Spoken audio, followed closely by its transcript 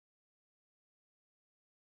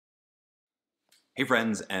Hey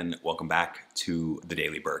friends, and welcome back to the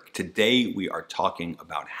Daily Burk. Today we are talking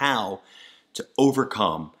about how to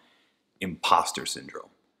overcome imposter syndrome.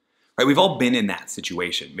 Right? We've all been in that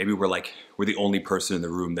situation. Maybe we're the only person in the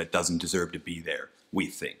room that doesn't deserve to be there, we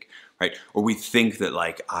think. Right? Or we think that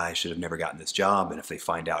I should have never gotten this job, and if they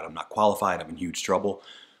find out I'm not qualified, I'm in huge trouble.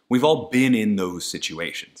 We've all been in those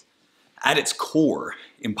situations. At its core,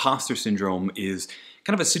 imposter syndrome is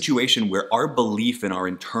kind of a situation where our belief in our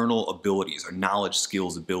internal abilities, our knowledge,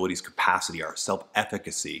 skills, abilities, capacity, our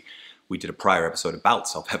self-efficacy, we did a prior episode about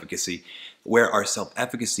self-efficacy, where our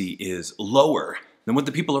self-efficacy is lower than what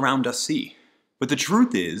the people around us see. But the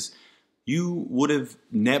truth is, you would have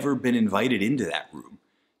never been invited into that room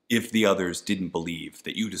if the others didn't believe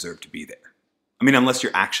that you deserve to be there. I mean, unless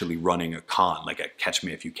you're actually running a con, like a catch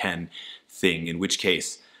me if you can thing, in which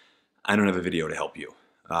case, I don't have a video to help you.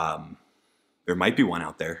 There might be one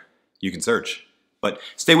out there. You can search. But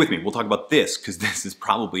stay with me. We'll talk about this because this is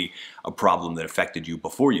probably a problem that affected you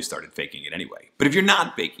before you started faking it anyway. But if you're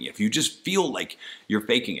not faking it, if you just feel like you're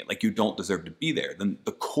faking it, like you don't deserve to be there, then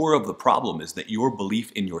the core of the problem is that your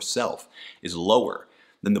belief in yourself is lower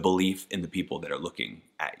than the belief in the people that are looking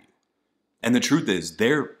at you. And the truth is,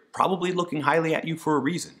 they're probably looking highly at you for a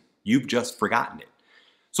reason. You've just forgotten it.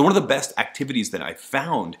 So one of the best activities that I've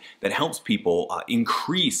found that helps people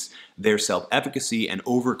increase their self-efficacy and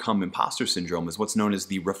overcome imposter syndrome is what's known as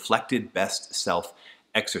the reflected best self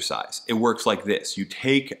exercise. It works like this. You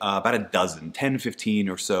take about a dozen, 10, 15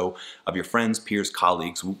 or so of your friends, peers,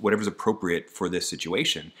 colleagues, whatever's appropriate for this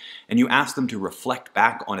situation, and you ask them to reflect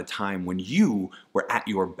back on a time when you were at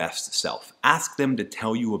your best self. Ask them to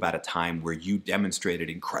tell you about a time where you demonstrated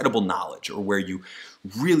incredible knowledge or where you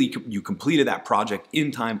completed that project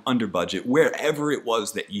in time, under budget, wherever it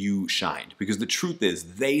was that you shined. Because the truth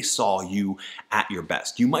is, they saw you at your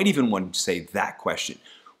best. You might even want to say that question.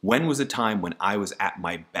 When was a time when I was at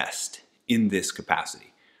my best in this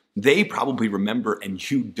capacity? They probably remember and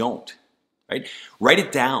you don't, right? Write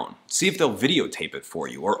it down. See if they'll videotape it for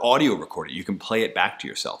you or audio record it. You can play it back to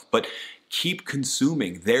yourself. But keep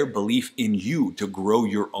consuming their belief in you to grow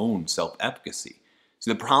your own self-efficacy. So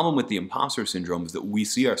the problem with the imposter syndrome is that we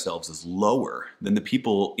see ourselves as lower than the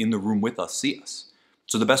people in the room with us see us.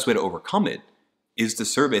 So the best way to overcome it is to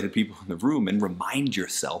survey the people in the room and remind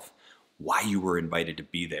yourself why you were invited to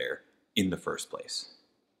be there in the first place.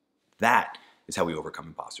 That is how we overcome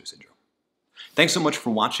imposter syndrome. Thanks so much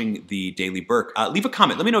for watching the Daily Burk. Leave a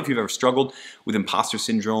comment. Let me know if you've ever struggled with imposter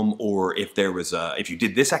syndrome, or if you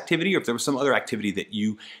did this activity, or if there was some other activity that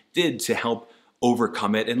you did to help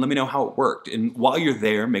overcome it, and let me know how it worked. And while you're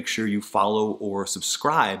there, make sure you follow or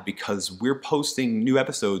subscribe, because we're posting new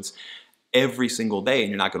episodes every single day and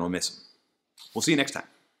you're not going to miss them. We'll see you next time.